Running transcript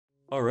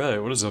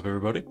Alright, what is up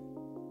everybody?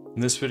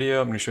 In this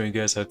video, I'm going to show you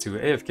guys how to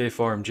AFK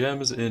farm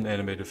gems in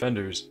Anime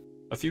Defenders.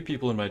 A few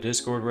people in my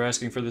Discord were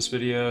asking for this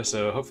video,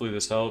 so hopefully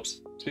this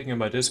helps. Speaking of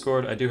my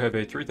Discord, I do have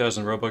a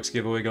 3,000 Robux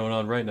giveaway going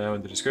on right now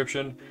in the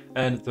description,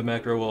 and the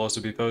macro will also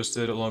be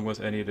posted along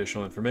with any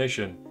additional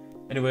information.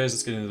 Anyways,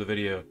 let's get into the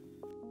video.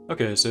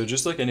 Okay, so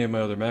just like any of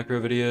my other macro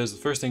videos, the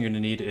first thing you're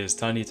going to need is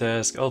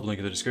TinyTask. I'll have a link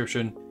in the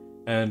description.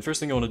 And first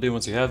thing you want to do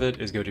once you have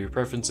it is go to your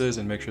preferences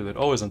and make sure that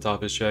always on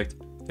top is checked.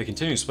 The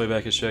continuous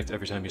playback is checked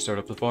every time you start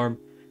up the farm.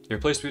 Your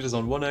play speed is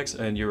on 1x,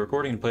 and your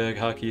recording and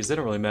playback hotkeys, they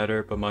don't really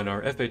matter, but mine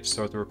are F8 to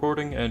start the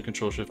recording and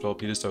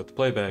Ctrl-Shift-Alt-P to start the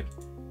playback.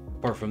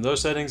 Apart from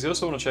those settings, you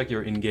also want to check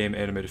your in-game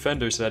Anime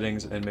Defender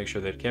settings and make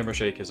sure that camera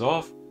shake is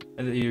off,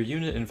 and that your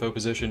unit info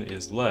position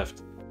is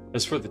left.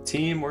 As for the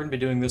team, we're going to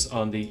be doing this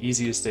on the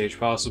easiest stage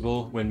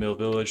possible, Windmill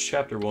Village,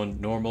 Chapter 1,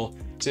 Normal,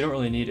 so you don't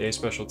really need a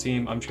special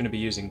team. I'm just going to be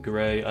using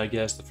Gray, I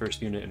guess, the first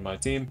unit in my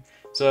team,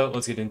 so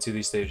let's get into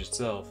the stage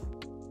itself.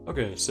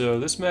 Okay, so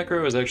this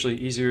macro is actually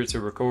easier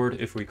to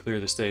record if we clear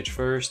the stage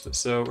first,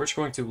 so we're just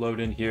going to load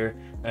in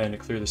here and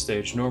clear the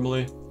stage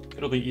normally.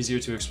 It'll be easier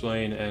to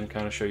explain and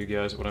kind of show you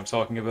guys what I'm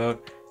talking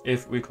about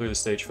if we clear the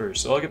stage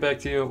first, so I'll get back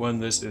to you when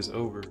this is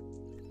over.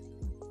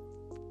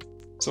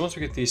 So once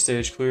we get the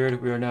stage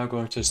cleared, we are now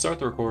going to start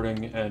the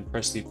recording and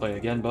press the play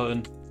again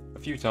button a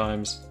few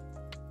times,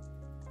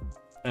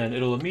 and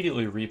it'll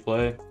immediately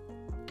replay.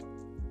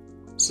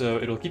 So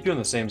it'll keep you in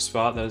the same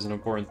spot. That is an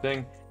important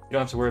thing. You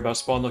don't have to worry about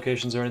spawn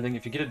locations or anything.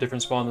 If you get a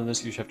different spawn than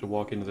this, you just have to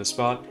walk into this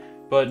spot.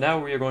 But now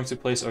we are going to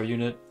place our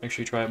unit. Make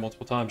sure you try it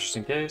multiple times just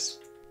in case.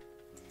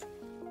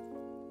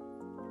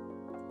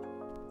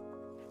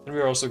 And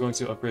we are also going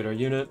to upgrade our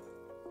unit.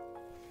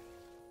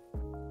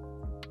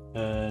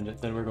 And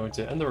then we're going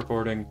to end the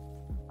recording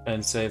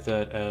and save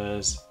that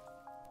as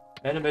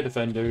Anime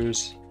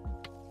Defenders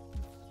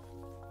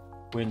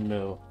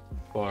Windmill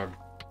Farm.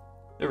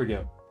 There we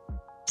go.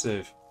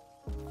 Save.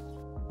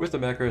 With the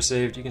macro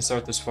saved, you can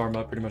start this farm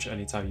up pretty much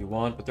anytime you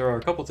want, but there are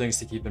a couple things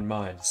to keep in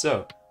mind.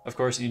 So, of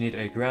course, you need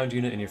a ground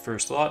unit in your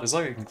first slot. As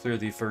long as you can clear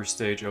the first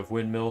stage of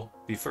Windmill,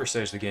 the first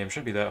stage of the game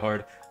shouldn't be that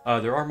hard.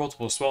 There are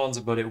multiple spawns,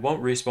 but it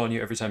won't respawn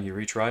you every time you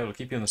retry. It'll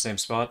keep you in the same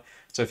spot.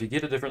 So if you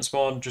get a different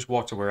spawn, just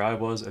walk to where I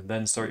was and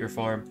then start your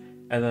farm.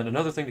 And then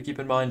another thing to keep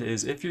in mind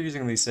is if you're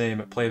using the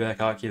same playback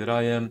hotkey that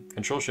I am,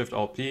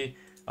 Ctrl-Shift-Alt-P,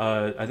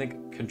 I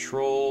think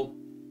Control-Shift-P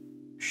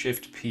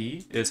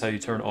is how you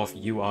turn off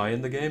UI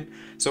in the game.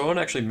 So I won't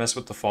actually mess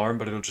with the farm,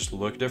 but it'll just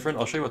look different.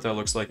 I'll show you what that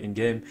looks like in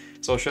game.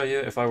 So I'll show you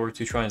if I were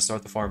to try and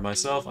start the farm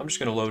myself. I'm just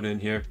going to load in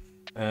here,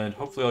 and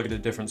hopefully I'll get a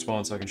different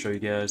spawn so I can show you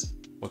guys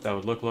what that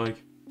would look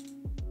like.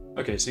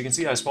 Okay, so you can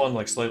see I spawned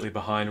like slightly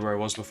behind where I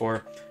was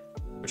before,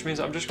 which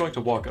means I'm just going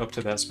to walk up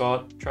to that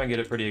spot, try and get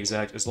it pretty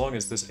exact as long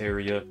as this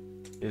area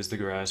is the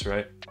grass,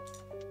 right?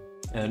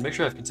 And make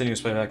sure I have continuous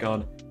playback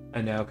on,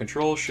 and now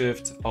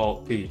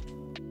Control-Shift-Alt-P.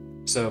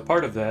 So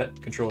part of that,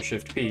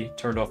 Control-Shift-P,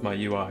 turned off my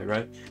UI,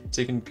 right?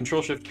 So you can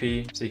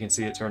Control-Shift-P so you can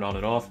see it turn on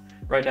and off.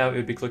 Right now it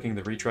would be clicking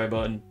the retry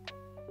button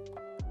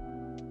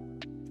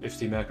if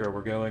the macro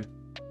were going.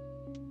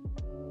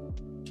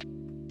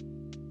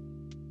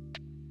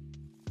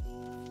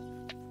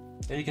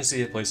 And you can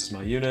see it places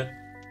my unit,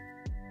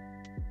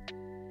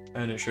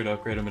 and it should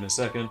upgrade them in a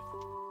second.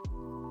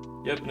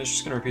 Yep, and it's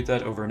just going to repeat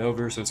that over and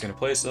over, so it's going to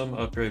place them,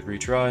 upgrade,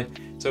 retry,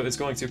 so it's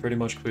going to pretty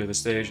much clear the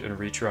stage and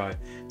retry.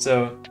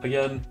 So,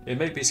 again, it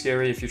might be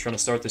scary if you're trying to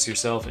start this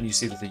yourself and you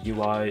see that the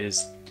UI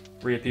is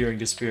reappearing,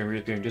 disappearing,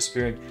 reappearing,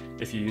 disappearing,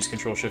 if you use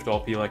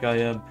Ctrl-Shift-Alt-P like I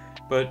am,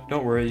 but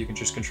don't worry, you can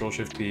just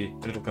Ctrl-Shift-P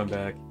and it'll come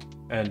back.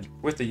 And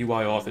with the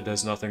UI off, it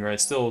does nothing, right?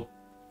 It's still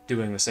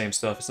doing the same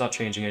stuff. It's not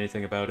changing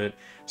anything about it,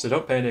 so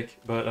don't panic.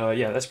 But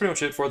yeah, that's pretty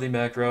much it for the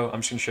macro.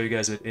 I'm just going to show you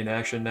guys it in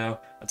action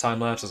now, a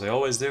time-lapse as I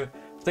always do.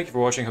 Thank you for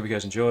watching, hope you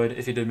guys enjoyed.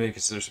 If you did, maybe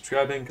consider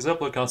subscribing, because I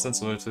upload content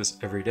similar to this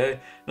every day,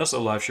 and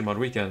also live stream on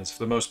weekends, for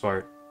the most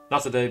part.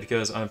 Not today,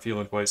 because I'm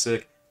feeling quite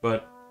sick,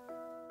 but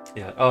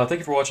yeah. Thank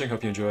you for watching,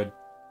 hope you enjoyed,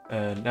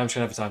 and now I'm just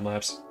going to have a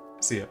time-lapse.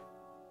 See ya.